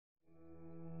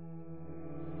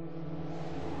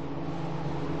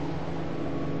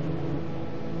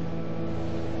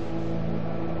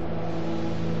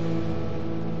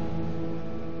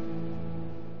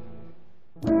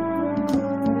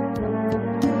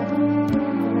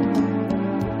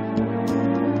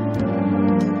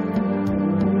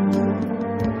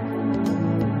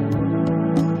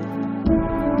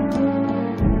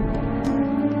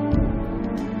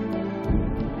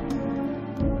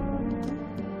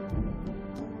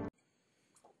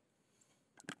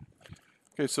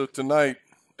Okay, so tonight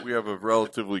we have a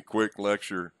relatively quick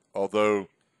lecture, although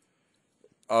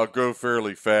I'll go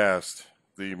fairly fast.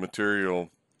 The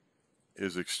material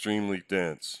is extremely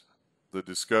dense. The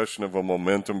discussion of a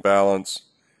momentum balance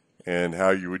and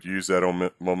how you would use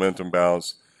that momentum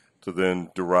balance to then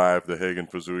derive the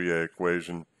Hagen-Poiseuille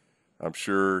equation. I'm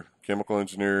sure chemical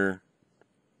engineer,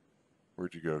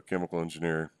 where'd you go? Chemical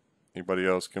engineer. Anybody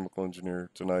else chemical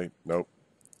engineer tonight? Nope.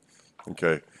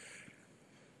 Okay.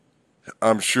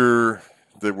 I'm sure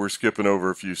that we're skipping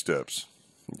over a few steps.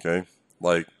 Okay.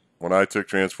 Like when I took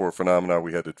transport phenomena,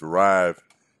 we had to derive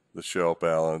the shell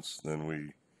balance.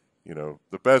 Then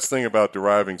the best thing about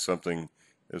deriving something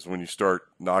is when you start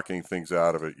knocking things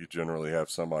out of it, you generally have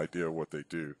some idea of what they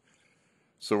do.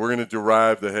 So we're going to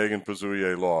derive the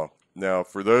Hagen-Poiseuille law. Now,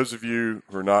 for those of you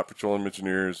who are not petroleum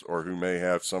engineers or who may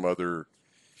have some other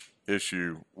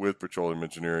issue with petroleum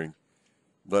engineering,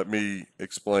 let me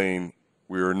explain.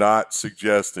 We are not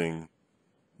suggesting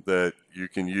that you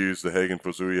can use the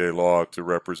Hagen-Poiseuille law to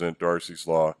represent Darcy's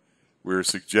law. We're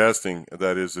suggesting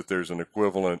that there's an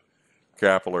equivalent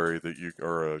capillary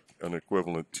an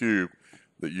equivalent tube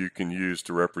that you can use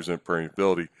to represent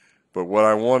permeability. But what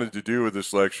I wanted to do with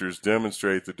this lecture is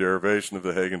demonstrate the derivation of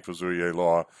the Hagen-Poiseuille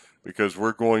law, because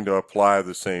we're going to apply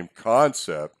the same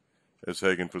concept as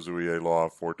Hagen-Poiseuille law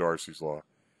for Darcy's law.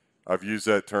 I've used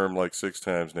that term like 6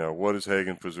 times now. What is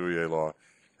Hagen-Poiseuille law?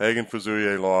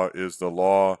 Hagen-Poiseuille law is the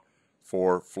law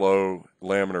for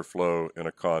laminar flow in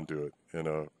a conduit, in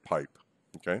a pipe.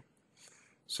 Okay?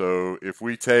 So if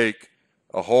we take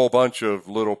a whole bunch of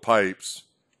little pipes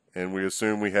and we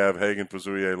assume we have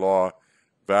Hagen-Poiseuille law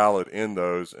valid in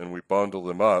those and we bundle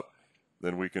them up,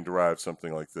 then we can derive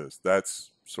something like this.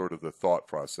 That's sort of the thought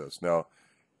process. Now,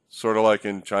 sort of like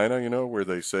in China, where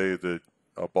they say that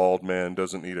a bald man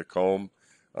doesn't need a comb.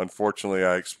 Unfortunately,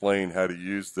 I explain how to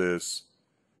use this,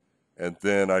 and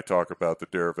then I talk about the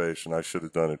derivation. I should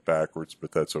have done it backwards,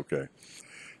 but that's okay.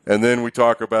 And then we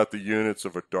talk about the units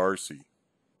of a Darcy.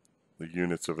 The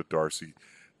units of a Darcy.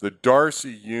 The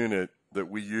Darcy unit that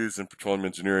we use in petroleum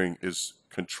engineering is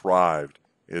contrived.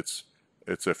 It's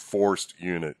a forced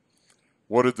unit.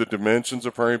 What are the dimensions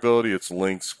of permeability? It's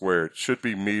length squared. It should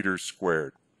be meters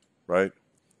squared, right?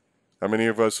 How many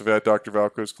of us have had Dr.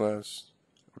 Valco's class?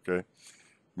 Okay.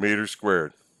 Meters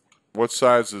squared. What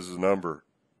size is the number?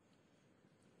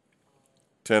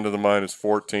 10 to the minus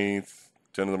 14th,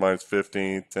 10 to the minus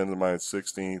 15th, 10 to the minus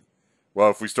 16th. Well,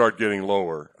 if we start getting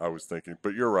lower, I was thinking,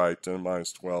 but you're right, 10 to the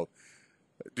minus 12.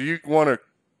 Do you want to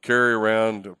carry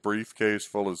around a briefcase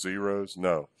full of zeros?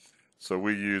 No. So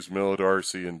we use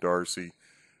millidarcy and Darcy.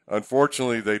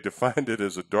 Unfortunately, they defined it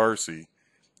as a Darcy,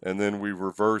 and then we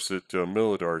reverse it to a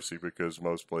millidarcy because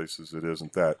most places it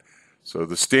isn't that. So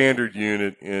the standard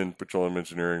unit in petroleum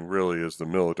engineering really is the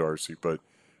millidarcy, but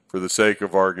for the sake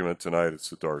of argument tonight, it's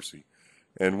the Darcy.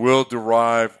 And we'll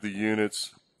derive the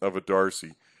units of a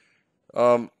Darcy.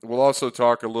 We'll also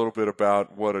talk a little bit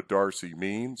about what a Darcy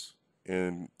means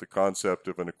in the concept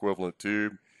of an equivalent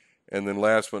tube. And then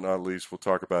last but not least, we'll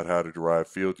talk about how to derive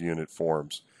field unit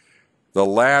forms. The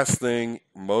last thing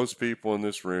most people in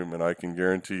this room, and I can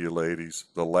guarantee you ladies,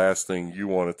 the last thing you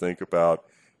want to think about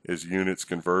is units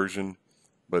conversion.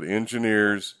 But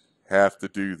engineers have to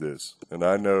do this. And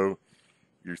I know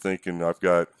you're thinking, I've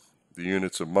got the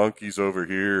units of monkeys over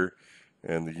here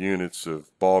and the units of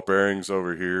ball bearings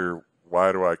over here.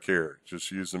 Why do I care?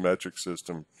 Just use the metric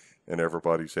system and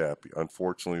everybody's happy.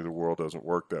 Unfortunately, the world doesn't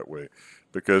work that way,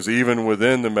 because even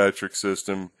within the metric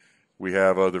system, we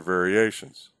have other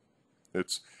variations.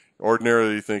 It's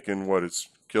ordinarily thinking it's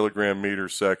kilogram, meter,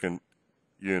 second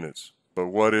units. But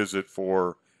what is it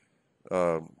for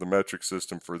the metric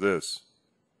system for this?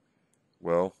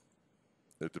 Well,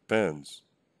 it depends,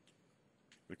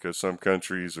 because some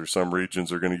countries or some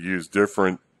regions are going to use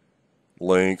different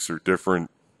lengths or different,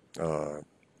 and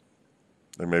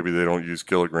maybe they don't use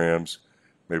kilograms,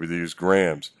 maybe they use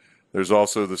grams. There's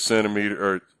also the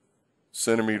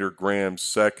centimeter gram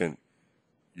second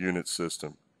unit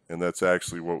system, and that's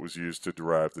actually what was used to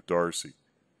derive the Darcy.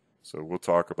 So we'll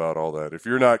talk about all that. If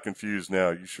you're not confused now,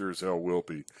 you sure as hell will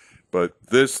be. But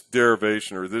this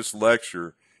derivation or this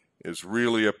lecture is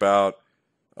really about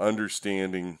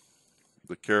understanding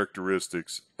the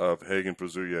characteristics of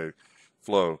Hagen-Poiseuille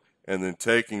flow and then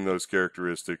taking those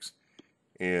characteristics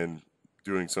and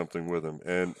doing something with them.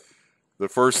 And the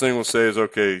first thing we'll say is,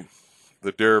 okay,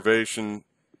 the derivation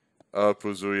of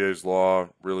Poiseuille's law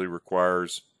really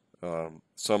requires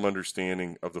some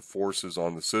understanding of the forces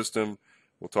on the system.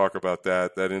 We'll talk about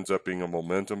that. That ends up being a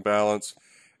momentum balance.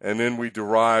 And then we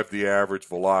derive the average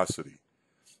velocity.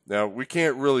 Now, we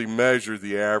can't really measure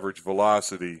the average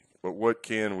velocity, but what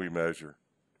can we measure?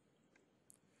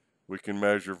 we can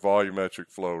measure volumetric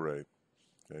flow rate.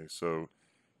 Okay, so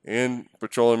in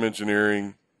petroleum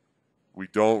engineering, we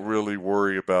don't really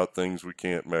worry about things we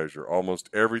can't measure. Almost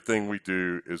everything we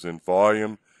do is in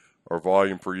volume or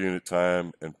volume per unit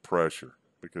time and pressure,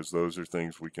 because those are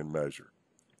things we can measure.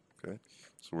 Okay,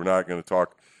 so we're not going to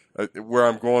talk. Where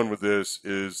I'm going with this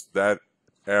is that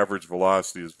average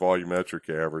velocity is volumetric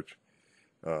average.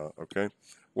 Okay,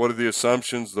 what are the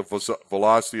assumptions? The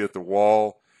velocity at the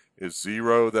wall is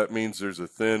 0. That means there's a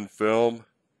thin film,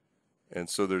 and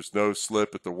so there's no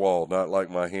slip at the wall. Not like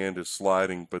my hand is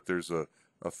sliding, but there's a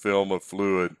film of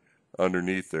fluid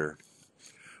underneath there.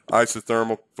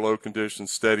 Isothermal flow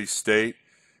conditions, steady state,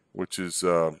 which is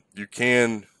you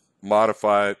can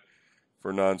modify it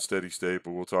for non-steady state,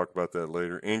 but we'll talk about that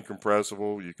later.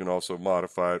 Incompressible, you can also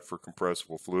modify it for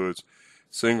compressible fluids.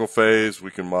 Single phase,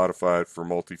 we can modify it for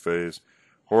multi-phase.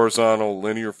 Horizontal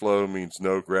linear flow means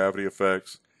no gravity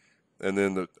effects. And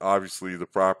then obviously the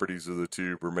properties of the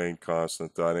tube remain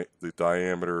constant, the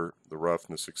diameter, the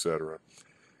roughness, etc.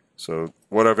 So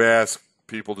what I've asked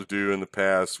people to do in the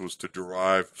past was to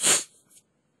derive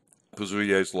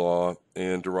Poiseuille's law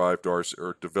and develop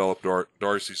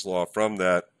Darcy's law from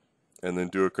that, and then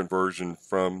do a conversion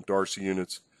from Darcy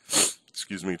units,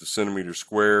 to centimeter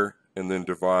square, and then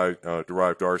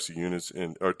derive Darcy units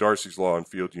in Darcy's law in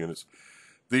field units.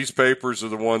 These papers are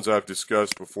the ones I've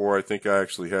discussed before. I think I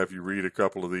actually have you read a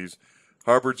couple of these.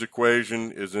 Hubbard's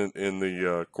equation is in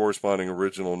the corresponding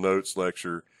original notes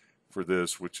lecture for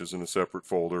this, which is in a separate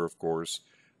folder, of course.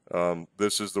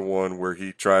 This is the one where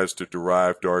he tries to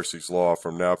derive Darcy's law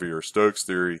from Navier-Stokes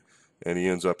theory, and he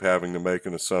ends up having to make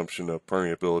an assumption of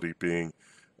permeability being,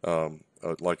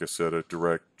 like I said, a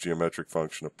direct geometric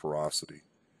function of porosity.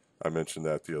 I mentioned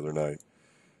that the other night.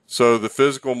 So the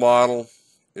physical model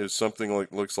is something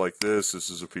like looks like this. This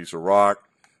is a piece of rock.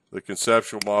 The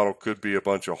conceptual model could be a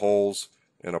bunch of holes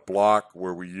in a block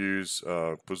where we use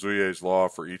Poiseuille's law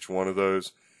for each one of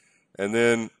those. And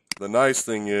then the nice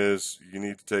thing is you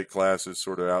need to take classes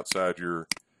sort of outside your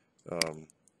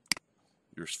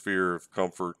sphere of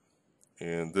comfort.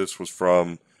 And this was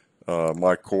from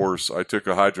my course. I took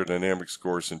a hydrodynamics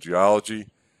course in geology,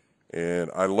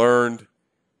 and I learned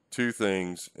two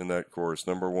things in that course.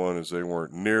 Number one is they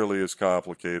weren't nearly as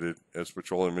complicated as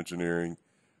petroleum engineering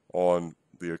on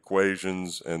the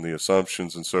equations and the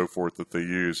assumptions and so forth that they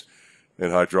use in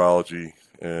hydrology.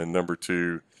 And number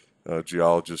two,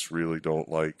 geologists really don't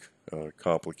like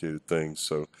complicated things.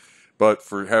 So, but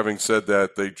for having said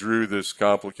that, they drew this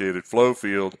complicated flow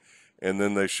field, and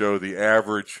then they show the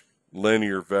average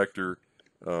linear vector,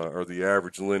 or the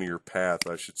average linear path,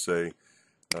 I should say,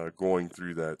 going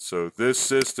through that. So this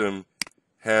system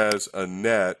has a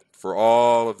net for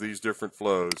all of these different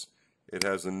flows. It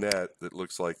has a net that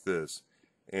looks like this.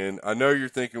 And I know you're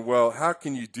thinking, well, how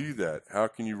can you do that? How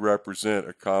can you represent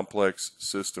a complex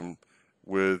system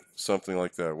with something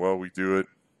like that? Well, we do it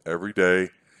every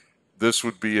day. This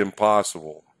would be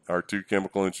impossible. Our two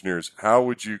chemical engineers, how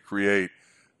would you create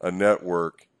a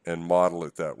network and model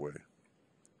it that way?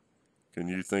 Can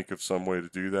you think of some way to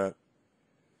do that?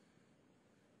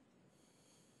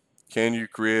 Can you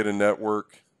create a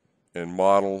network and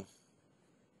model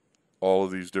all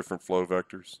of these different flow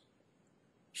vectors?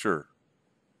 Sure.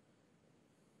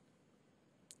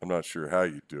 I'm not sure how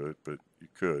you do it, but you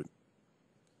could.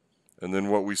 And then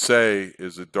what we say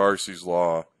is that Darcy's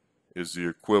law is the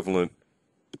equivalent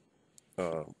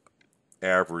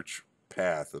average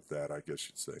path of that, I guess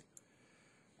you'd say.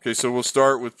 Okay, so we'll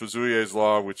start with Poiseuille's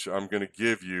law, which I'm going to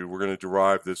give you. We're going to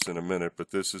derive this in a minute,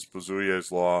 but this is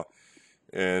Poiseuille's law.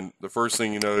 And the first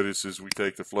thing you notice is we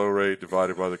take the flow rate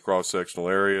divided by the cross-sectional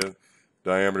area,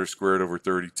 diameter squared over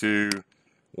 32,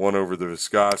 1 over the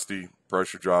viscosity,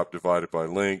 pressure drop divided by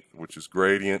length, which is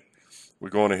gradient. We're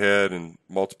going ahead and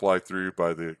multiply through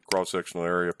by the cross-sectional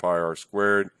area, pi r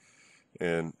squared,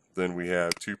 and then we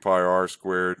have 2 pi r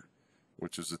squared,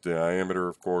 which is the diameter,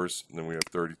 of course, and then we have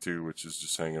 32, which is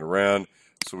just hanging around.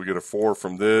 So we get a 4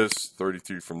 from this,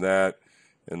 32 from that,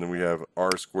 and then we have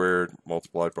r squared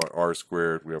multiplied by r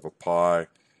squared. We have a pi.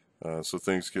 So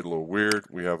things get a little weird.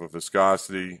 We have a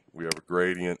viscosity. We have a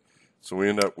gradient. So we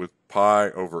end up with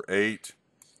pi over 8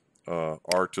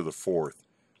 r to the 4th.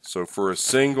 So for a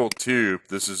single tube,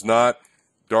 this is not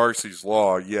Darcy's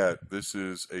law yet. This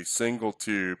is a single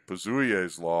tube,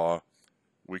 Poiseuille's law.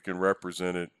 We can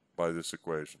represent it by this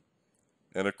equation.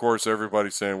 And of course,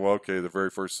 everybody's saying, well, okay, the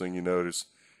very first thing you notice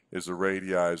is the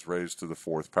radii is raised to the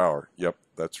 4th power. Yep,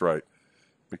 that's right.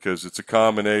 Because it's a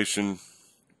combination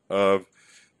of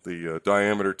the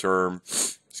diameter term,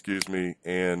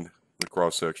 and the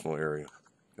cross-sectional area.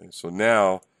 Okay, so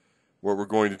now what we're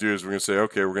going to do is we're going to say,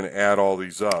 okay, we're going to add all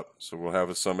these up. So we'll have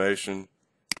a summation,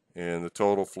 and the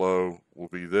total flow will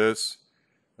be this.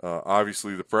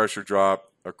 Obviously, the pressure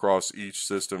drop across each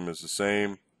system is the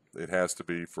same. It has to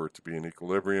be for it to be in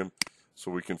equilibrium.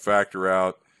 So we can factor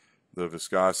out the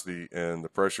viscosity and the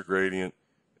pressure gradient,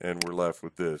 and we're left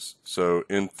with this. So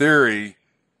in theory,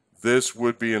 this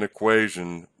would be an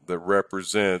equation that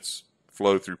represents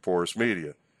flow through porous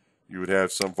media. You would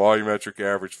have some volumetric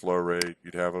average flow rate,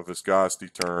 you'd have a viscosity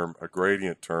term, a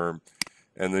gradient term,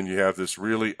 and then you have this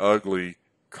really ugly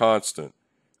constant.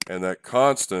 And that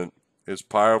constant is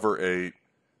pi over 8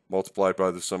 multiplied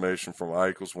by the summation from I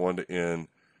equals 1 to n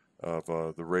of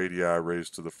the radii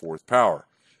raised to the 4th power.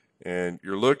 And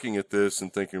you're looking at this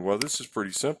and thinking, well, this is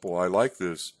pretty simple. I like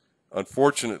this.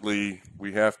 Unfortunately,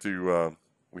 we have to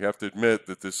admit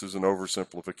that this is an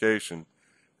oversimplification.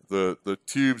 The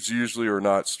tubes usually are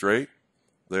not straight.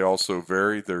 They also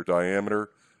vary their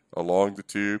diameter along the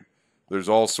tube. There's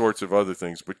all sorts of other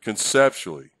things. But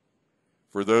conceptually,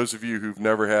 for those of you who've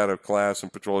never had a class in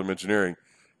petroleum engineering,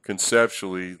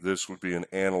 conceptually, this would be an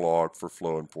analog for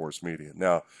flow in porous media.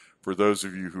 Now, for those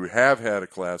of you who have had a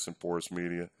class in porous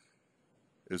media,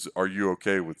 are you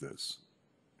okay with this?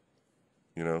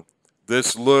 You know,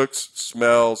 this looks,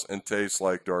 smells, and tastes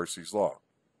like Darcy's Law.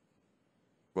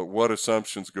 But what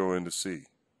assumptions go into C?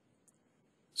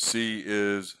 C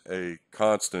is a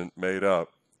constant made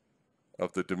up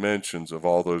of the dimensions of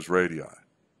all those radii.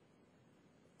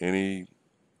 Any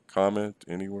comment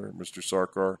anywhere, Mr.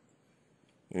 Sarkar?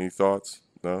 Any thoughts?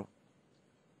 No?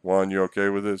 Juan, you okay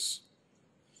with this?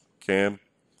 Cam?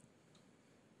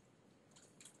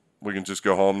 We can just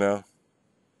go home now?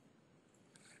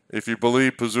 If you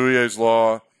believe Poiseuille's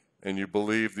law and you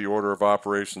believe the order of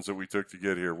operations that we took to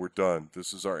get here, we're done.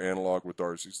 This is our analog with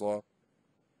Darcy's law.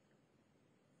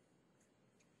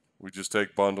 We just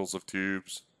take bundles of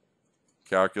tubes,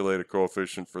 calculate a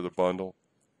coefficient for the bundle.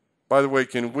 By the way,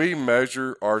 can we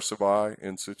measure R sub I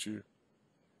in situ?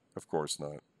 Of course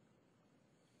not.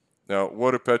 Now,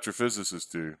 what do petrophysicists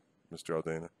do, Mr.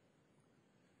 Aldana?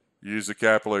 Use the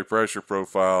capillary pressure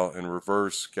profile and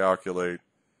reverse calculate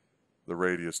the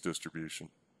radius distribution.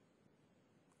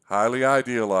 Highly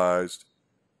idealized,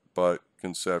 but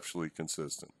conceptually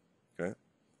consistent. Okay?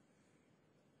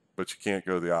 But you can't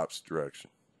go the opposite direction.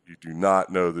 You do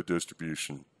not know the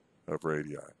distribution of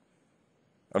radii.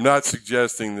 I'm not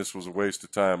suggesting this was a waste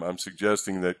of time. I'm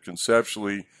suggesting that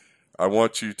conceptually, I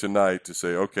want you tonight to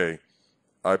say, okay,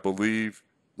 I believe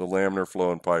the laminar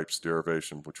flow in pipes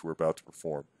derivation, which we're about to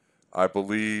perform. I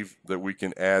believe that we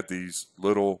can add these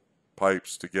little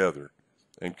pipes together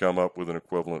and come up with an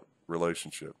equivalent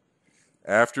relationship.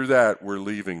 After that, we're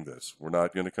leaving this. We're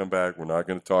not going to come back. We're not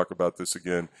going to talk about this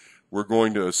again. We're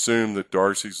going to assume that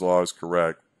Darcy's law is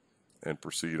correct and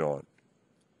proceed on.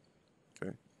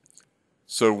 Okay?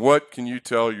 So what can you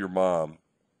tell your mom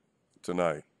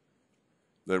tonight?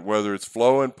 That whether it's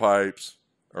flow in pipes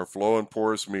or flow in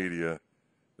porous media,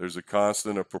 there's a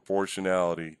constant of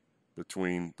proportionality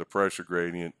between the pressure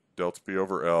gradient, delta P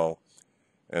over L,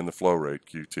 and the flow rate,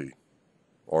 QT,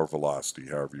 or velocity,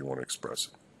 however you want to express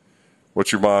it.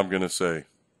 What's your mom going to say?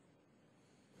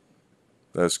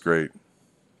 That's great.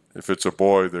 If it's a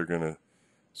boy, they're going to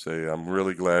say, I'm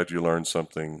really glad you learned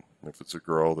something. If it's a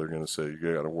girl, they're going to say, you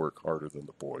got to work harder than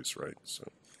the boys, right? So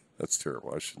that's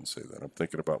terrible. I shouldn't say that. I'm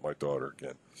thinking about my daughter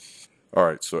again. All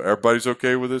right, so everybody's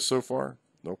okay with this so far?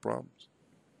 No problems?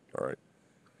 All right.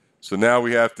 So now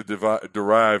we have to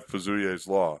derive Poiseuille's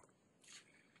law.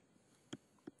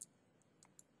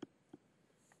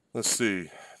 Let's see.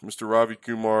 Mr. Ravi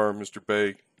Kumar, Mr.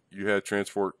 Bake, you had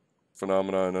transport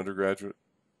phenomena in undergraduate.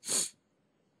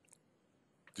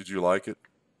 Did you like it?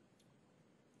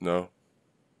 No?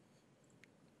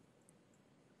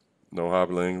 No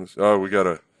hobby English? Oh, we got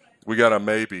a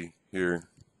maybe here.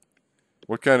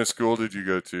 What kind of school did you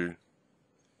go to?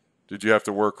 Did you have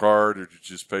to work hard, or did you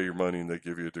just pay your money and they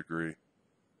give you a degree?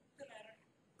 No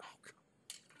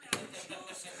matter.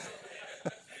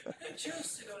 I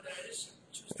chose to go there. I just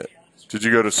chose to be honest. Did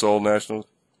you go to Seoul National?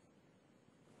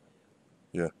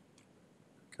 Yeah.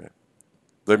 Okay.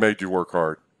 They made you work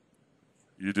hard.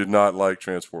 You did not like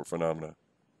transport phenomena.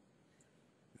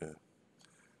 Yeah.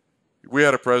 We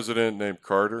had a president named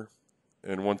Carter,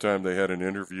 and one time they had an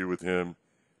interview with him,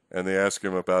 and they asked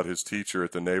him about his teacher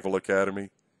at the Naval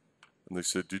Academy. And they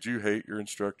said, did you hate your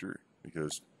instructor? He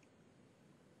goes,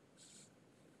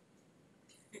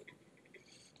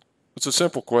 it's a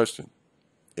simple question.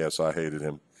 Yes, I hated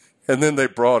him. And then they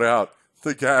brought out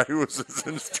the guy who was his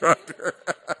instructor.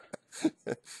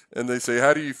 And they say,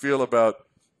 how do you feel about,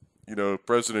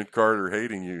 President Carter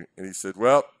hating you? And he said,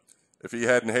 well, If he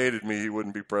hadn't hated me, he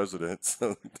wouldn't be president.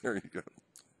 So there you go.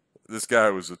 This guy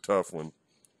was a tough one.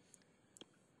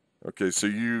 Okay, so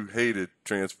you hated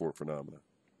transport phenomena.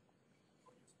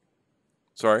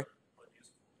 Sorry?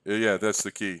 Yeah, that's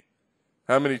the key.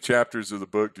 How many chapters of the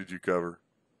book did you cover?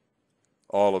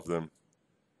 All of them,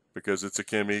 because it's a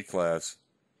Chem E class.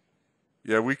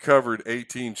 Yeah, we covered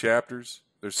 18 chapters.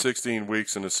 There's 16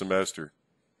 weeks in a semester.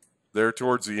 There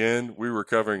towards the end, we were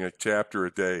covering a chapter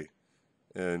a day.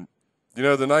 And, you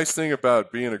know, the nice thing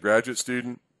about being a graduate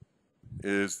student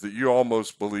is that you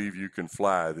almost believe you can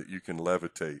fly, that you can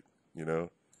levitate, you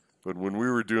know. But when we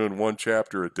were doing one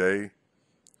chapter a day,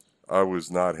 I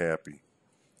was not happy.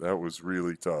 That was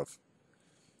really tough.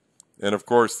 And, of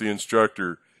course, the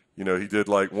instructor, you know, he did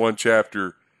like one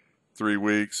chapter 3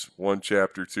 weeks, one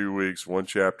chapter 2 weeks, one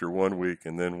chapter 1 week,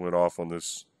 and then went off on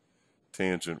this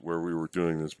tangent where we were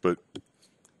doing this. But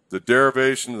the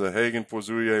derivation of the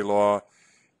Hagen-Poiseuille law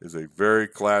is a very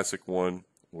classic one.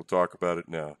 We'll talk about it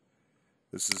now.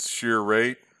 This is shear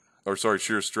rate, or sorry,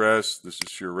 shear stress. This is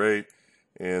shear rate.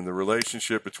 And the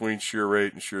relationship between shear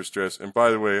rate and shear stress. And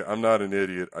by the way, I'm not an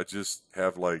idiot. I just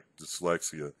have like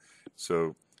dyslexia.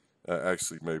 So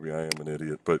actually, maybe I am an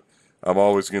idiot, but I'm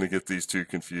always going to get these two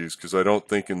confused because I don't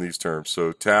think in these terms.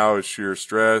 So tau is shear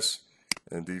stress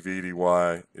and dV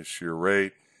dy is shear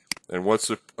rate. And what's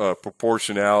the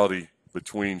proportionality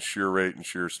between shear rate and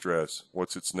shear stress?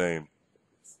 What's its name?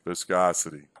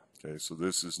 Viscosity. Okay, so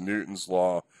this is Newton's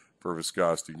law for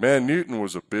viscosity. Man, Newton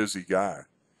was a busy guy.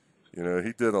 You know,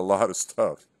 he did a lot of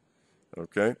stuff.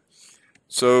 Okay,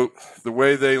 so the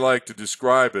way they like to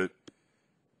describe it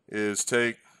is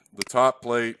take the top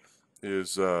plate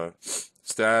is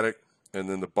static, and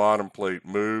then the bottom plate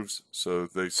moves. So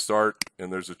they start,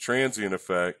 and there's a transient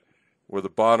effect where the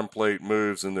bottom plate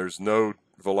moves and there's no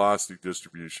velocity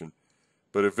distribution.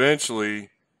 But eventually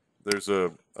there's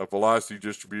a velocity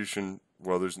distribution.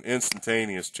 Well, there's an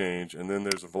instantaneous change, and then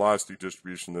there's a velocity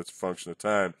distribution that's a function of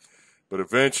time. But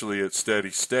eventually at steady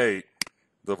state,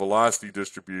 the velocity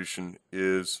distribution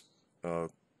is,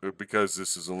 because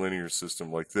this is a linear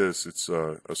system like this, it's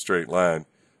a straight line.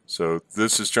 So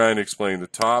this is trying to explain the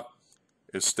top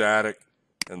is static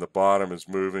and the bottom is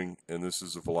moving, and this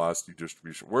is a velocity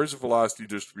distribution. Where's the velocity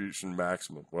distribution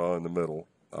maximum? Well, in the middle,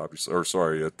 obviously, or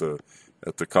sorry, at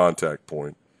the contact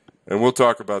point. And we'll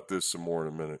talk about this some more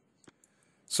in a minute.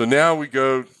 So now we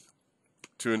go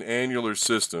to an annular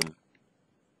system,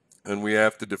 and we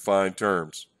have to define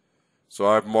terms. So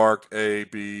I've marked A,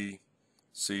 B,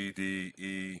 C, D,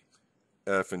 E,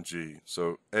 F, and G.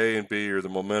 So A and B are the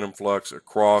momentum flux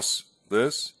across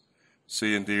this.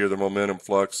 C and D are the momentum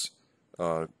flux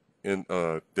down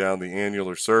the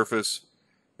annular surface.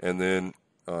 And then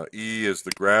E is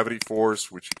the gravity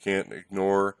force, which you can't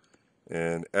ignore.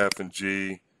 And F and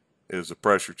G is a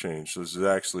pressure change. So this is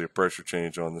actually a pressure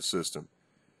change on the system.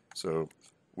 So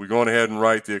we're going ahead and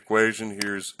write the equation.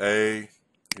 Here's A,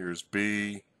 here's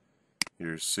B,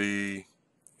 here's C,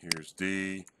 here's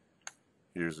D,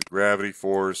 here's the gravity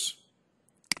force,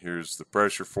 here's the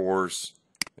pressure force,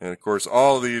 and of course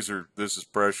all of these are, this is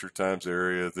pressure times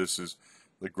area, this is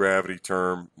the gravity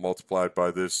term multiplied by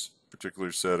this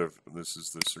particular set of, this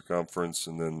is the circumference,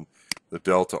 and then the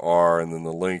delta R, and then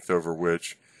the length over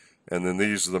which, and then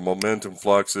these are the momentum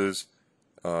fluxes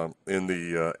in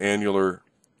the annular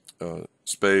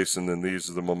space, and then these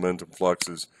are the momentum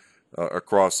fluxes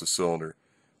across the cylinder.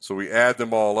 So we add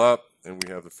them all up, and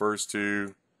we have the first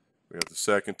two, we have the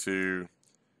second two,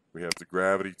 we have the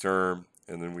gravity term,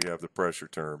 and then we have the pressure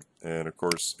term. And of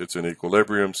course, it's in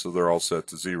equilibrium, so they're all set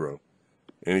to zero.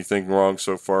 Anything wrong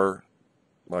so far,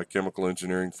 my chemical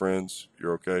engineering friends?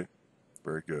 You're okay?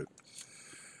 Very good.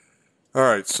 All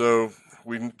right, so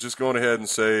we just going ahead and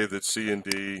say that C and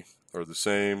D are the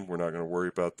same. We're not going to worry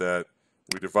about that.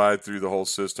 We divide through the whole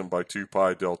system by 2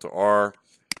 pi delta R,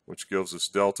 which gives us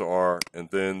delta R, and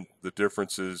then the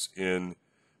differences in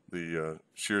the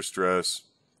shear stress,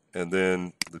 and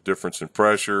then the difference in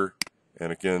pressure,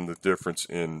 and again the difference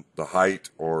in the height,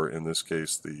 or in this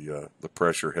case the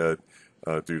pressure head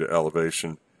due to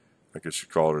elevation. I guess you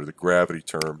call it the gravity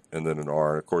term, and then an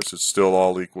R. And of course, it's still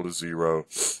all equal to 0.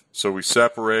 So we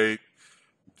separate,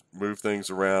 move things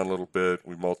around a little bit.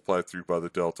 We multiply through by the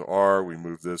delta R. We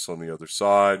move this on the other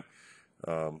side.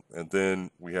 And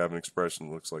then we have an expression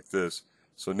that looks like this.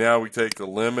 So now we take the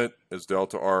limit as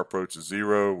delta R approaches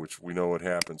 0, which we know what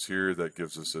happens here. That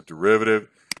gives us a derivative.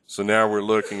 So now we're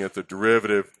looking at the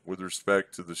derivative with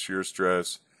respect to the shear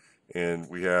stress. And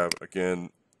we have,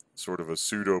 again, sort of a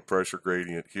pseudo pressure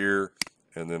gradient here,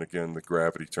 and then again the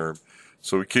gravity term.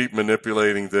 So we keep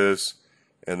manipulating this,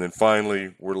 and then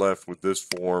finally we're left with this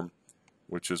form,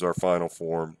 which is our final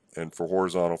form. And for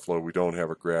horizontal flow, we don't have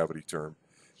a gravity term.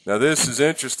 Now this is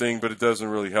interesting, but it doesn't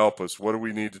really help us. What do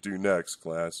we need to do next,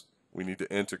 class? We need to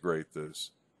integrate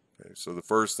this. Okay, so the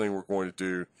first thing we're going to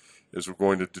do is we're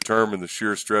going to determine the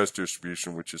shear stress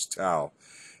distribution, which is tau.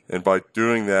 And by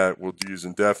doing that, we'll use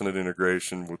indefinite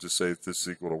integration. We'll just say that this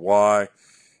is equal to y,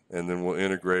 and then we'll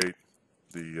integrate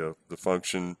the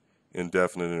function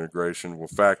indefinite integration. We'll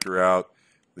factor out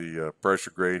the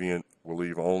pressure gradient. We'll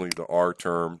leave only the r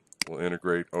term. We'll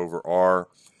integrate over r,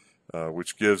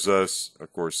 which gives us,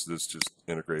 of course, this just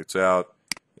integrates out,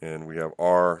 and we have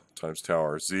r times tau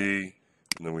rz,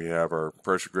 and then we have our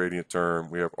pressure gradient term.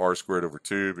 We have r squared over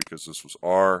 2 because this was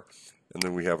r, and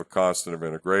then we have a constant of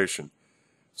integration.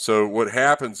 So what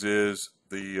happens is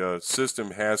the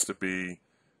system has to be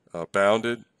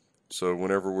bounded. So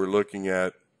whenever we're looking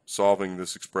at solving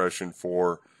this expression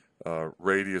for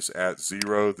radius at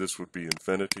 0, this would be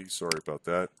infinity. Sorry about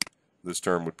that. This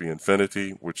term would be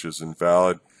infinity, which is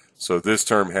invalid. So this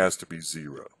term has to be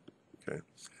 0. Okay.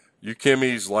 You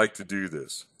chemies like to do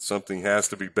this. Something has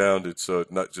to be bounded so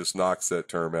it not just knocks that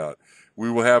term out.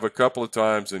 We will have a couple of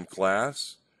times in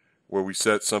class where we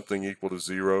set something equal to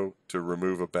 0 to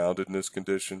remove a boundedness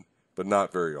condition, but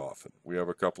not very often. We have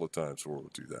a couple of times where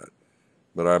we'll do that.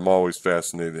 But I'm always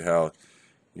fascinated how,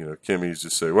 chemies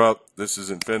just say, well, this is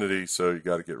infinity, so you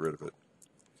got to get rid of it.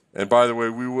 And by the way,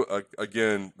 we will,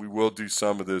 again, we will do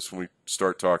some of this when we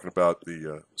start talking about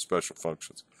the special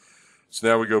functions. So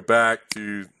now we go back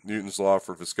to Newton's law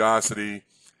for viscosity.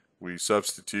 We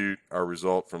substitute our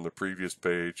result from the previous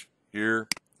page here,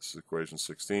 this is equation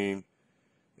 16,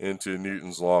 into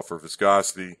Newton's law for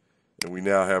viscosity, and we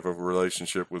now have a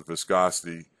relationship with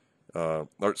viscosity,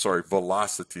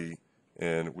 velocity,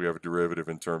 and we have a derivative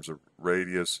in terms of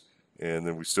radius, and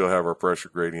then we still have our pressure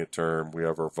gradient term. We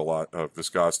have our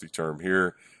viscosity term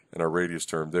here and our radius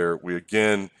term there. We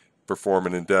again perform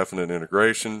an indefinite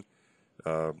integration.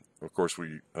 Of course,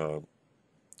 we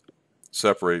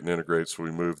separate and integrate, so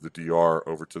we move the dr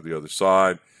over to the other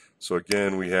side. So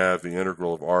again, we have the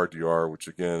integral of r dr, which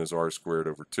again is r squared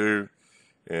over 2.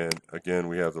 And again,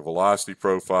 we have the velocity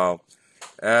profile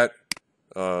at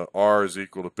r is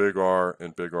equal to big R,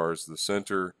 and big R is the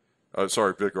center.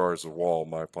 Big R is the wall,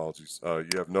 my apologies.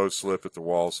 You have no slip at the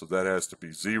wall, so that has to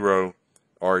be 0.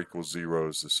 R equals 0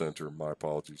 is the center, my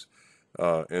apologies.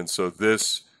 And so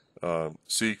this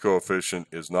C coefficient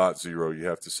is not 0. You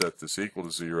have to set this equal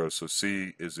to 0, so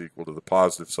C is equal to the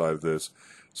positive side of this.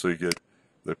 So you get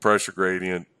the pressure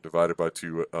gradient divided by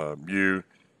 2 mu,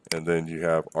 and then you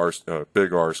have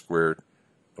big R squared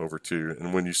over 2.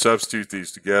 And when you substitute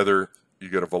these together, you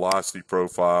get a velocity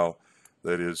profile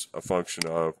that is a function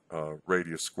of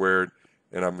radius squared.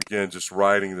 And I'm again just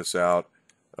writing this out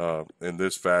in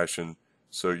this fashion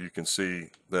so you can see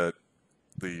that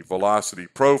the velocity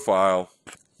profile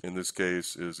in this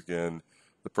case is again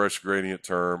the pressure gradient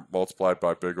term multiplied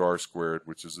by big R squared,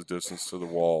 which is the distance to the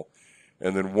wall,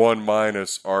 and then 1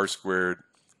 minus r squared,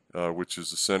 which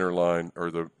is the center line, or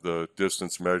the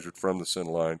distance measured from the center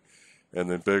line,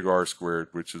 and then big R squared,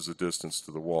 which is the distance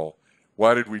to the wall.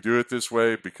 Why did we do it this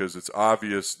way? Because it's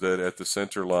obvious that at the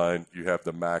center line you have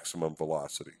the maximum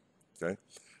velocity. Okay,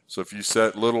 so if you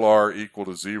set little r equal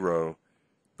to 0,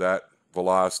 that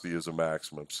velocity is a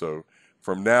maximum. So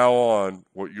from now on,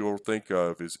 what you'll think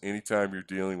of is anytime you're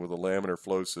dealing with a laminar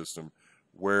flow system,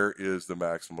 where is the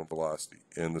maximum velocity?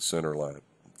 In the center line.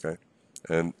 Okay,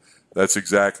 and that's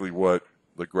exactly what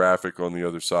the graphic on the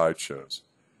other side shows.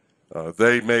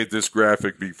 They made this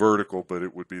graphic be vertical, but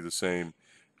it would be the same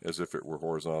as if it were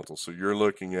horizontal. So you're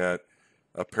looking at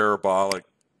a parabolic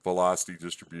velocity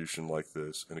distribution like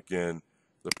this. And again,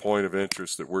 the point of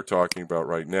interest that we're talking about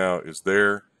right now is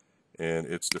there, and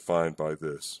it's defined by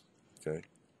this. Okay.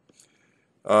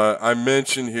 I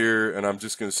mentioned here, and I'm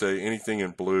just going to say anything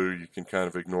in blue you can kind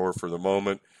of ignore for the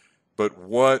moment, but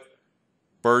what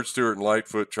Bird, Stewart, and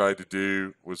Lightfoot tried to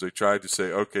do was they tried to say,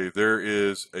 okay, there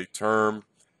is a term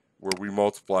where we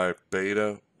multiply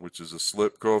beta, which is a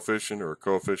slip coefficient or a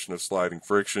coefficient of sliding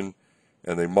friction,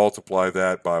 and they multiply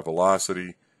that by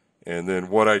velocity. And then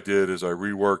what I did is I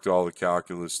reworked all the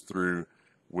calculus through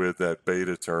with that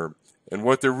beta term. And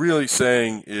what they're really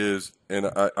saying is, and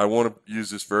I want to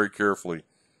use this very carefully,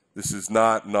 this is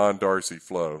not non-Darcy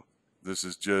flow. This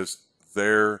is just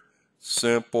their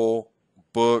simple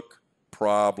book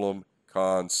problem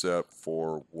concept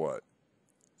for what?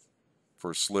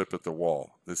 For slip at the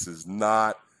wall. This is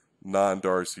not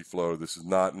non-Darcy flow. This is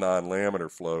not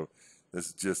non-laminar flow. This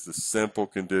is just a simple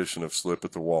condition of slip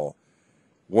at the wall.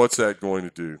 What's that going to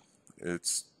do?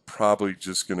 It's probably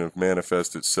just going to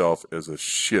manifest itself as a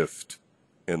shift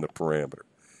in the parameter.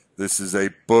 This is a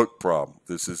book problem.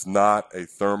 This is not a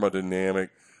thermodynamic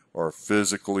or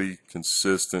physically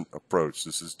consistent approach.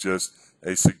 This is just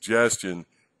a suggestion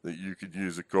that you could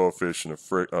use a coefficient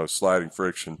of sliding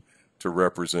friction to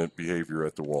represent behavior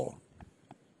at the wall.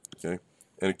 Okay?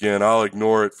 And again, I'll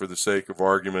ignore it for the sake of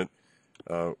argument.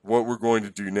 What we're going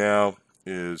to do now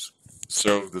is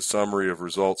show the summary of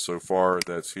results so far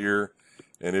that's here.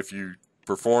 And if you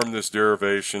perform this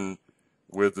derivation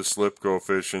with the slip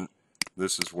coefficient,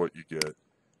 this is what you get.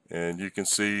 And you can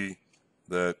see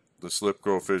that the slip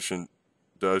coefficient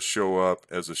does show up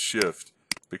as a shift,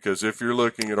 because if you're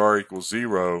looking at r equals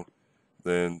 0,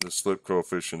 then the slip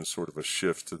coefficient is sort of a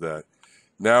shift to that.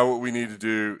 Now what we need to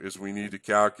do is we need to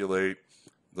calculate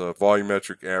the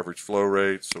volumetric average flow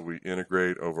rate. So we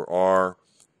integrate over r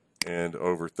and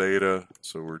over theta.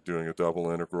 So we're doing a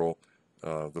double integral.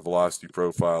 The velocity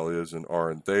profile is in r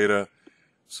and theta.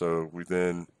 So we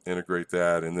then integrate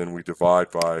that, and then we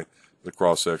divide by the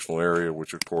cross-sectional area,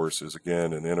 which of course is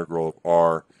again an integral of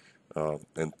r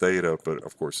and theta, but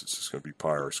of course it's just going to be pi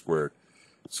r squared.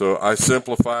 So I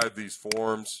simplified these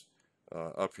forms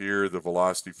up here, the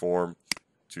velocity form,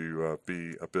 to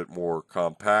be a bit more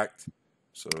compact.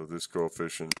 So this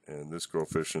coefficient and this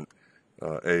coefficient,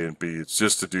 a and b, it's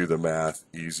just to do the math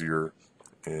easier.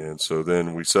 And so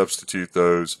then we substitute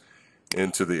those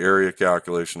into the area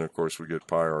calculation. Of course, we get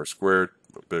pi r squared,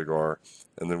 big R,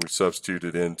 and then we substitute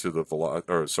it into the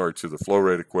to the flow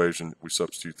rate equation. We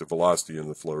substitute the velocity in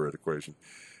the flow rate equation,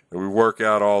 and we work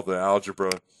out all the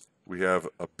algebra. We have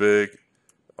a big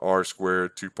R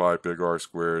squared, 2 pi big R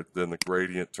squared, then the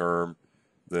gradient term,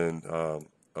 then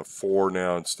a 4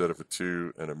 now instead of a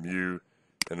 2, and a mu,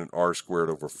 and an R squared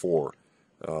over 4.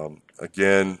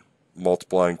 Again,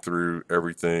 multiplying through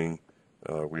everything.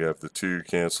 We have the 2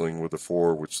 canceling with the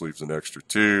 4, which leaves an extra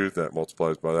 2. That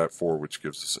multiplies by that 4, which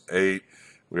gives us 8.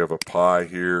 We have a pi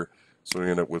here. So we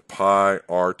end up with pi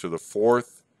r to the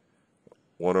 4th,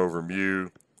 1 over mu,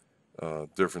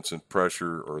 difference in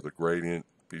pressure, or the gradient,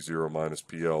 P0 minus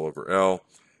PL over L.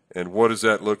 And what does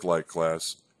that look like,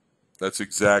 class? That's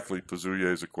exactly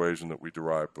Poiseuille's equation that we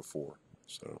derived before.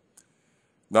 So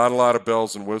not a lot of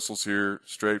bells and whistles here.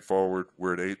 Straightforward.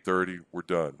 We're at 8:30. We're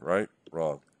done, right?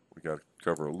 Wrong. We got to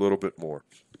cover a little bit more.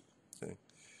 Okay.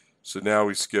 So now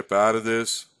we skip out of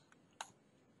this,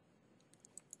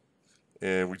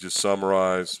 and we just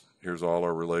summarize. Here's all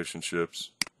our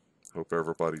relationships. Hope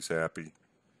everybody's happy.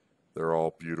 They're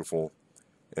all beautiful.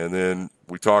 And then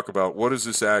we talk about, what does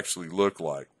this actually look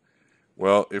like?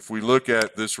 Well, if we look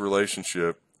at this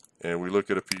relationship and we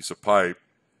look at a piece of pipe,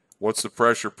 what's the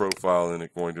pressure profile in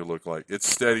it going to look like? It's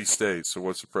steady state, so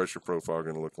what's the pressure profile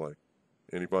going to look like?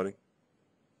 Anybody?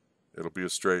 It'll be a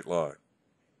straight line.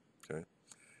 Okay.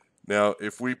 Now,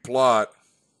 if we plot,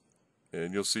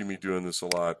 and you'll see me doing this a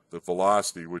lot, the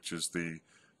velocity, which is the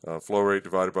flow rate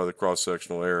divided by the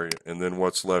cross-sectional area, and then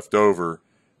what's left over,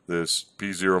 this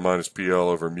P0 minus PL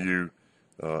over mu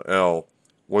L,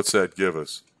 what's that give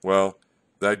us? Well,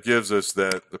 that gives us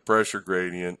that the pressure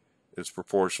gradient is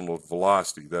proportional to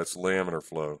velocity. That's laminar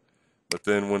flow. But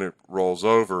then when it rolls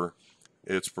over,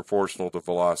 it's proportional to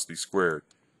velocity squared.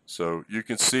 So you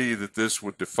can see that this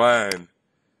would define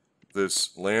this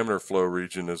laminar flow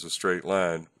region as a straight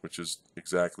line, which is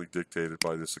exactly dictated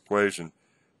by this equation.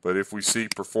 But if we see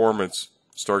performance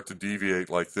start to deviate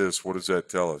like this, what does that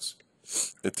tell us?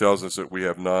 It tells us that we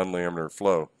have non-laminar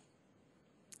flow.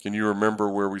 Can you remember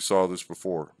where we saw this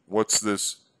before? What's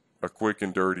this, a quick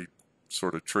and dirty,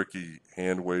 sort of tricky,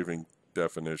 hand-waving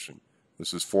definition?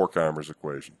 This is Forkheimer's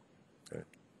equation. Okay.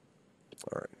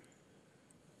 All right.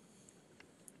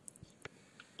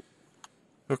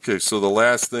 Okay, so the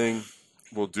last thing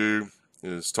we'll do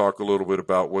is talk a little bit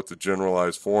about what the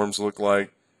generalized forms look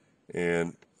like.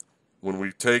 And when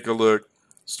we take a look,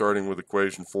 starting with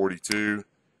equation 42,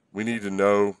 we need to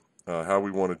know how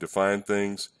we want to define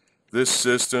things. This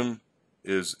system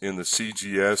is in the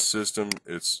CGS system.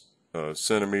 It's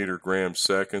centimeter, grams,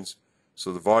 seconds.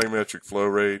 So the volumetric flow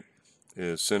rate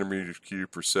is centimeters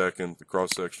cubed per second. The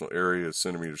cross-sectional area is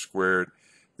centimeters squared.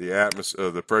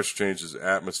 The pressure change is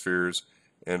atmospheres.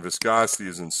 And viscosity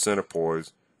is in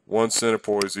centipoise. 1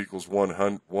 centipoise equals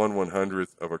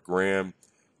 1/100th of a gram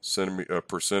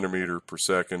per centimeter per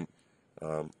second,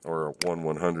 or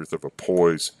 1/100th of a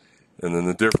poise. And then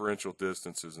the differential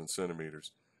distance is in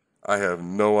centimeters. I have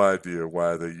no idea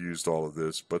why they used all of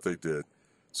this, but they did.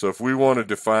 So if we want to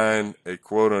define a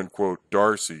quote-unquote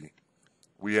Darcy,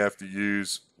 we have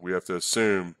to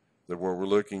assume that what we're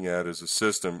looking at is a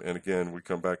system, and again, we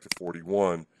come back to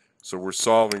 41. So we're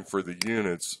solving for the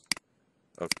units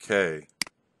of K,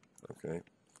 okay?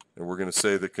 And we're going to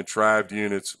say the contrived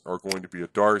units are going to be a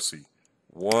Darcy.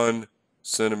 1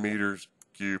 centimeters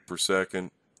cubed per second,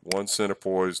 1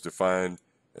 centipoise defined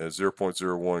as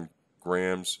 0.01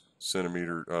 grams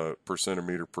per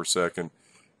centimeter per second,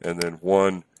 and then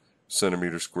 1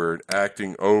 centimeter squared,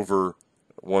 acting over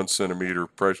 1 centimeter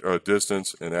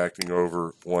distance and acting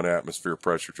over 1 atmosphere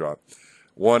pressure drop.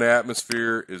 1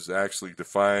 atmosphere is actually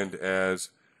defined as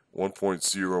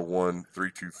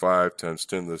 1.01325 times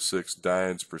 10 to the 6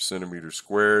 dynes per centimeter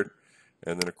squared.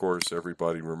 And then, of course,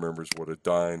 everybody remembers what a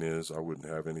dyne is. I wouldn't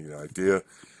have any idea.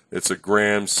 It's a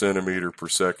gram centimeter per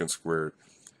second squared.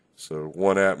 So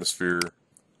 1 atmosphere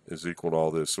is equal to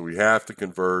all this. So we have to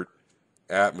convert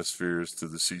atmospheres to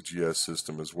the CGS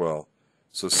system as well.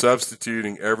 So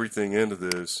substituting everything into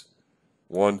this,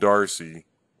 1 Darcy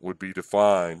would be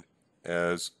defined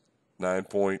as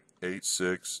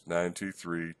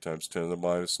 9.86923 times 10 to the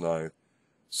minus 9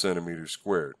 centimeters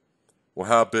squared. Well,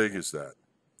 how big is that?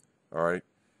 All right.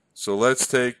 So let's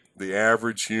take the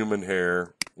average human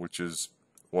hair, which is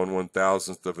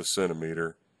 1/1000th of a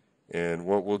centimeter, and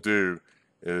what we'll do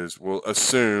is we'll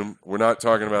assume we're not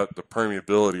talking about the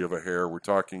permeability of a hair. We're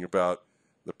talking about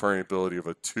the permeability of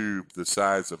a tube the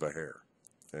size of a hair.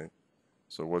 Okay.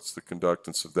 So what's the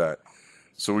conductance of that?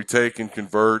 So we take and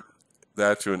convert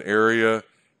that to an area,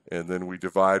 and then we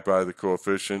divide by the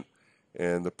coefficient,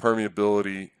 and the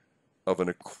permeability of an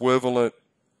equivalent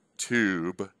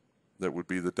tube that would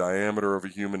be the diameter of a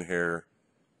human hair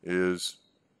is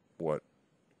what?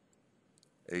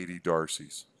 80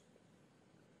 Darcys.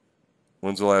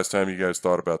 When's the last time you guys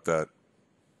thought about that?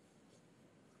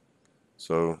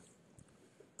 So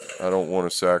I don't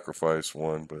want to sacrifice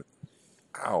one, but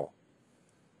ow.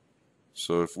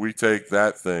 So if we take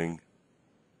that thing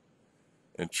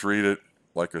and treat it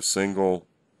like a single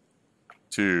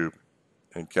tube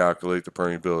and calculate the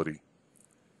permeability,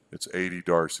 it's 80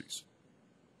 Darcys.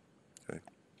 Okay.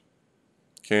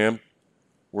 Cam,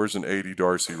 where's an 80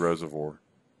 Darcy reservoir?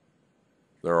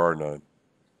 There are none.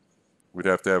 We'd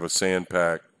have to have a sand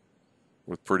pack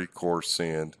with pretty coarse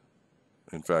sand,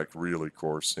 in fact, really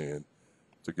coarse sand,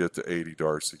 to get to 80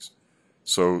 Darcys.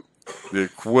 So the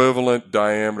equivalent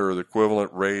diameter or the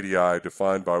equivalent radii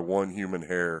defined by 1 human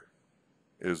hair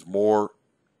is more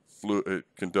fluid,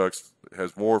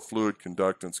 has more fluid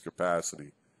conductance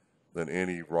capacity than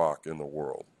any rock in the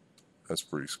world. That's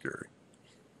pretty scary.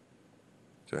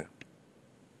 Okay.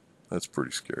 That's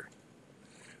pretty scary.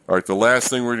 All right, the last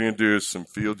thing we're going to do is some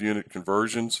field unit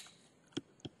conversions.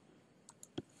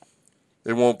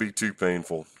 It won't be too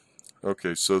painful.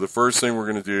 Okay, so the first thing we're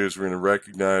going to do is we're going to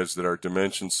recognize that our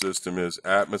dimension system is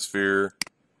atmosphere,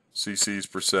 cc's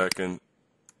per second,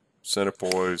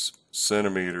 centipoise,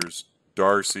 centimeters,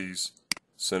 Darcy's,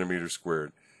 centimeters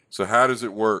squared. So how does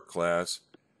it work, class?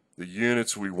 The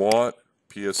units we want,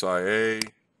 PSIA,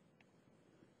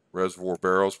 reservoir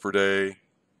barrels per day.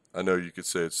 I know you could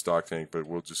say it's stock tank, but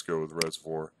we'll just go with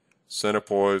reservoir.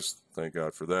 Centipoise, thank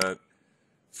God for that.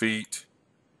 Feet,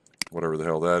 whatever the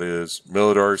hell that is.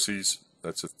 Millidarcies,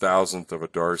 that's 1,000th of a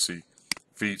Darcy.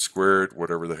 Feet squared,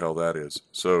 whatever the hell that is.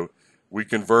 So we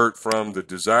convert from the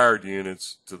desired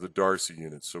units to the Darcy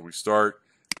units. So we start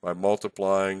by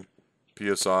multiplying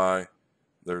PSI.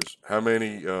 There's how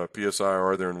many PSI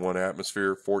are there in 1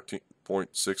 atmosphere?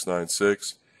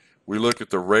 14.696. We look at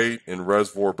the rate in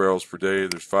reservoir barrels per day.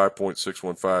 There's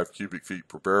 5.615 cubic feet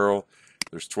per barrel.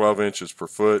 There's 12 inches per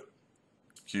foot.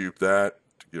 Cube that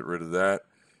to get rid of that.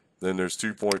 Then there's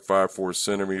 2.54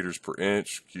 centimeters per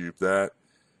inch. Cube that.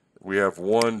 We have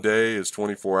 1 day is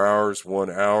 24 hours. 1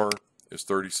 hour is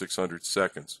 3,600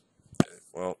 seconds.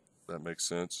 Well, that makes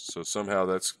sense. So somehow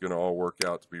that's going to all work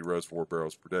out to be reservoir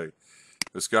barrels per day.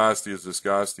 Viscosity is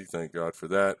viscosity. Thank God for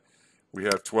that. We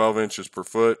have 12 inches per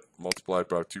foot multiplied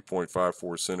by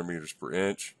 2.54 centimeters per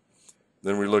inch.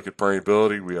 Then we look at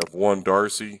permeability. We have 1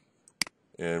 Darcy,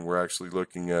 and we're actually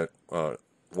looking at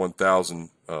 1,000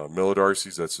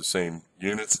 millidarcies. That's the same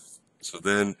units. So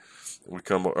then we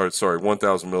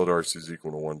 1,000 millidarcies is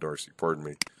equal to 1 Darcy. Pardon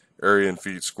me. Area in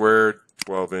feet squared,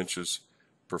 12 inches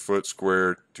per foot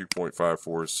squared,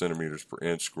 2.54 centimeters per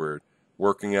inch squared.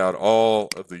 Working out all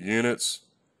of the units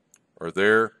are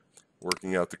there.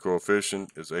 Working out the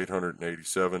coefficient is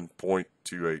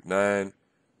 887.289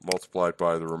 multiplied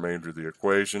by the remainder of the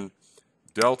equation.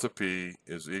 Delta P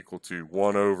is equal to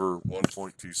 1 over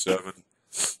 1.27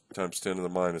 times 10 to the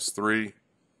minus 3.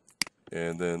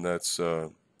 And then that's,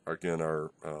 again,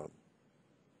 our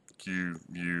Q,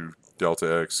 U,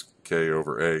 delta X, K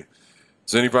over A.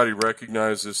 Does anybody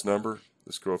recognize this number,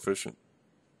 this coefficient?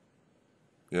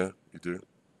 Yeah, you do?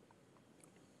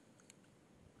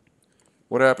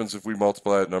 What happens if we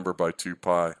multiply that number by 2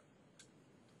 pi?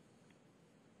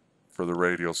 For the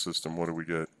radial system, what do we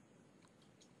get?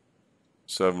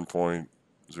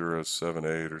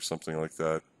 7.078 or something like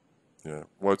that. Yeah.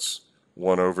 What's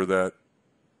 1 over that?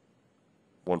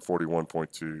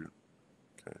 141.2.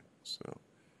 Okay.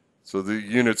 So the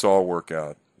units all work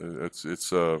out.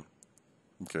 It's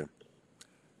okay.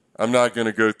 I'm not going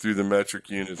to go through the metric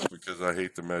units because I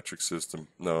hate the metric system.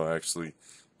 No, actually,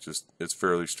 just it's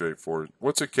fairly straightforward.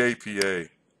 What's a kPa?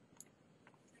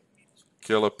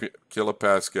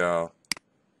 Kilopascal.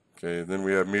 Okay, then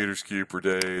we have meters cubed per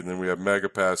day, and then we have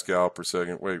megapascal per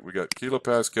second. Wait, we got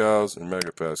kilopascals and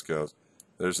megapascals.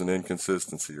 There's an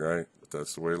inconsistency, right? But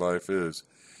that's the way life is.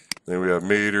 Then we have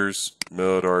meters,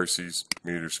 millidarcies,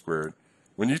 meters squared.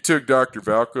 When you took Dr.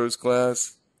 Valco's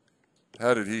class,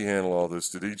 how did he handle all this?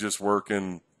 Did he just work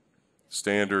in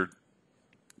standard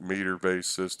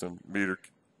meter-based system, meter,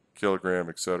 kilogram,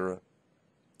 etc.?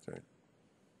 Okay.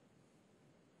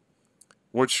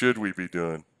 What should we be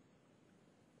doing?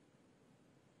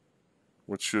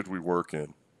 What should we work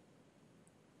in?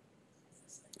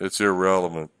 It's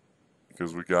irrelevant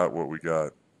because we got what we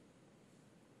got.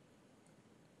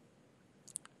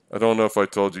 I don't know if I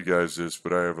told you guys this,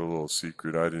 but I have a little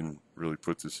secret. I didn't really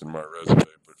put this in my resume,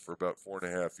 but for about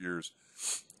 4.5 years,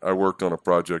 I worked on a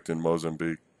project in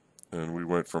Mozambique, and we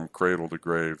went from cradle to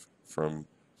grave, from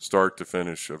start to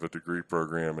finish of a degree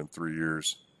program in 3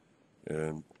 years.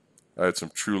 And I had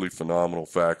some truly phenomenal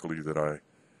faculty that I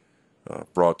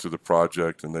brought to the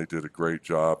project, and they did a great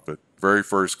job. But very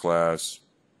first class,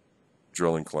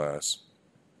 drilling class,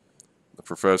 the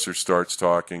professor starts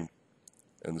talking,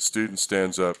 and the student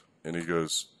stands up and he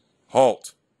goes,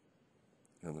 "Halt!"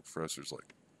 And the professor's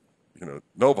like,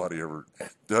 nobody ever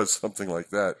does something like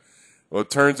that. Well, it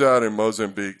turns out in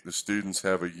Mozambique, the students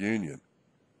have a union,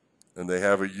 and they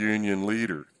have a union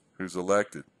leader who's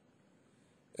elected,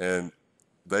 and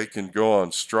they can go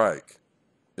on strike.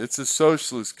 It's a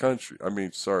socialist country.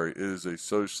 It is a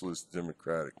socialist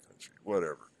democratic country,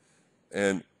 whatever.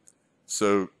 And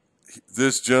so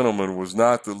this gentleman was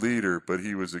not the leader, but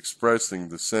he was expressing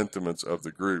the sentiments of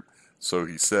the group. So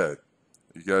he said,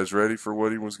 you guys ready for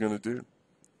what he was going to do?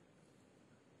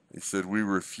 He said, we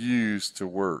refuse to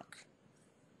work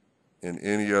in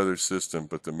any other system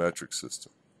but the metric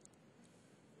system.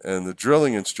 And the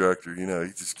drilling instructor, he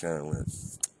just kind of went,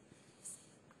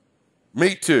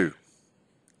 me too.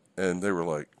 And they were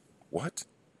like, what?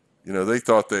 They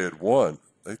thought they had won.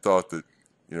 They thought that,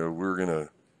 we were going to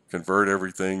convert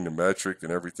everything to metric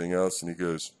and everything else. And he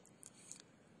goes,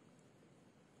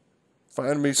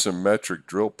 find me some metric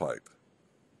drill pipe.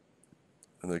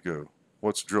 And they go,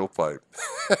 what's drill pipe?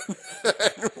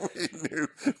 And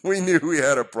we knew we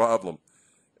had a problem.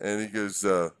 And he goes,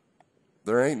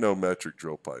 there ain't no metric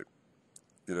drill pipe.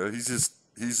 He's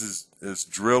as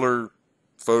driller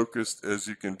focused as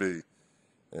you can be.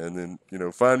 And then,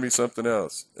 find me something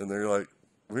else. And they're like,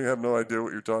 we have no idea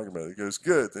what you're talking about. He goes,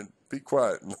 good, then be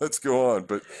quiet and let's go on.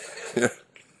 But yeah.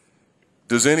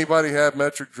 Does anybody have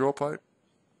metric drill pipe?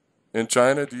 In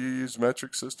China, do you use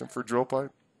metric system for drill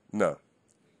pipe? No.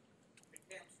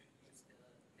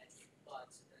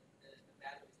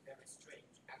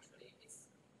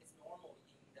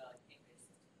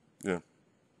 Yeah.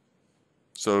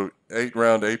 So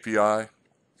 8-round API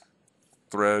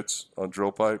threads on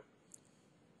drill pipe.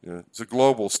 Yeah, it's a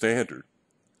global standard.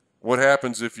 What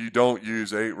happens if you don't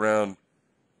use 8-round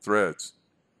threads?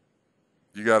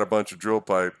 You got a bunch of drill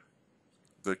pipe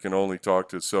that can only talk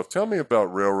to itself. Tell me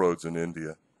about railroads in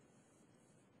India.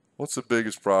 What's the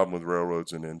biggest problem with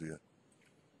railroads in India?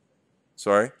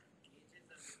 Sorry?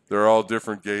 They're all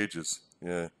different gauges.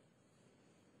 Yeah.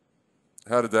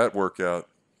 How did that work out?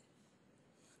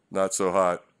 Not so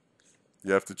hot.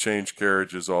 You have to change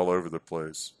carriages all over the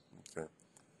place. Okay.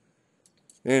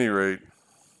 At any rate,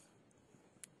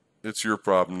 it's your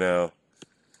problem now.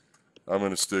 I'm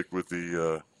going to stick with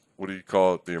the, what do you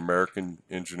call it, the American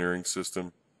engineering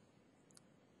system.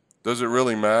 Does it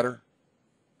really matter?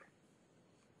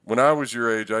 When I was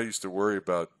your age, I used to worry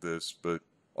about this, but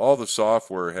all the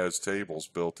software has tables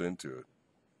built into it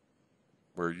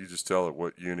where you just tell it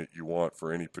what unit you want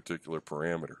for any particular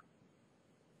parameter.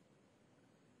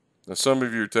 Now, some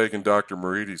of you are taking Dr.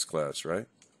 Moridi's class, right?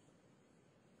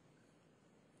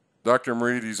 Dr.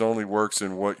 Moridi's only works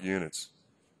in what units?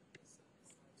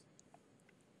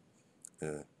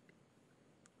 Yeah.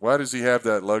 Why does he have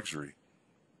that luxury?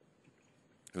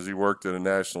 Because he worked at a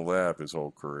national lab his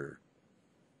whole career.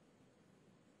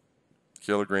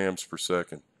 Kilograms per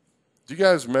second. Do you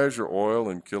guys measure oil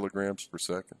in kilograms per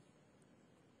second?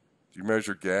 Do you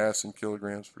measure gas in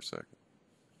kilograms per second?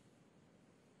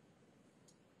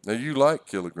 Now, you like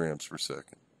kilograms per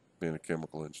second, being a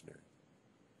chemical engineer.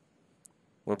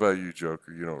 What about you,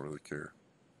 Joker? You don't really care.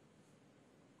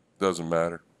 Doesn't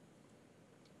matter.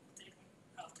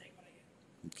 I'll take what I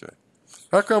get. Okay.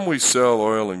 How come we sell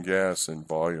oil and gas in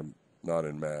volume, not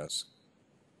in mass?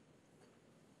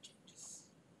 Changes.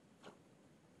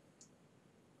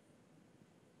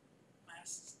 Mass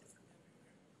is different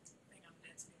everywhere. Depending on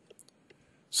density.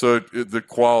 So the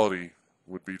quality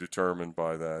would be determined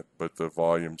by that, but the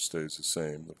volume stays the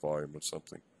same, the volume of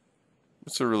something.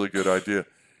 That's a really good idea.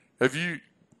 Have you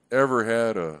ever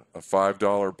had a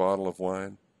 $5 bottle of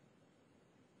wine?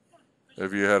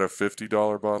 Have you had a $50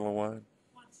 bottle of wine?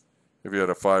 Once. Have you had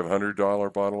a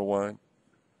 $500 bottle of wine?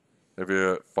 Have you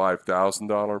had a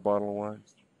 $5,000 bottle of wine?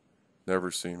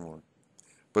 Never seen one.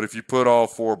 But if you put all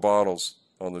 4 bottles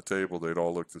on the table, they'd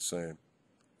all look the same.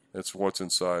 It's what's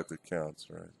inside that counts,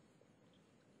 right?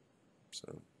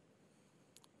 So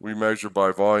we measure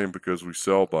by volume because we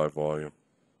sell by volume.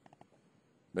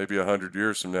 Maybe 100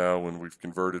 years from now, when we've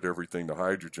converted everything to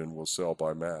hydrogen, we'll sell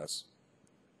by mass.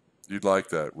 You'd like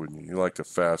that, wouldn't you? You'd like to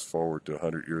fast forward to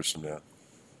 100 years from now.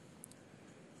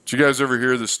 Did you guys ever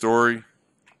hear the story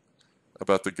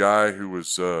about the guy who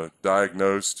was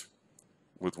diagnosed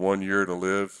with 1 year to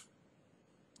live?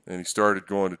 And he started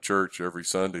going to church every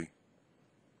Sunday.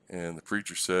 And the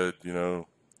preacher said, you know,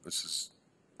 this is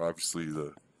obviously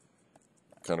the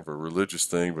kind of a religious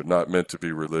thing, but not meant to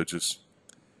be religious.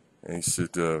 And he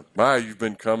said, "My, you've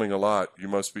been coming a lot. You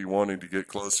must be wanting to get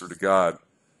closer to God."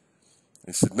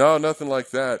 He said, "No, nothing like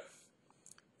that."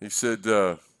 He said,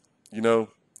 "You know,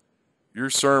 your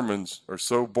sermons are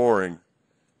so boring,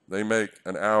 they make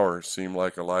an hour seem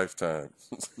like a lifetime."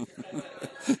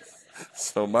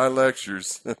 So my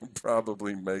lectures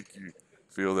probably make you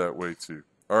feel that way too.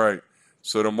 All right,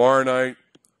 so tomorrow night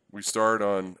we start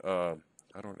on,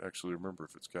 I don't actually remember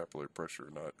if it's capillary pressure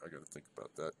or not. I got to think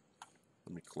about that.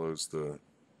 Let me close the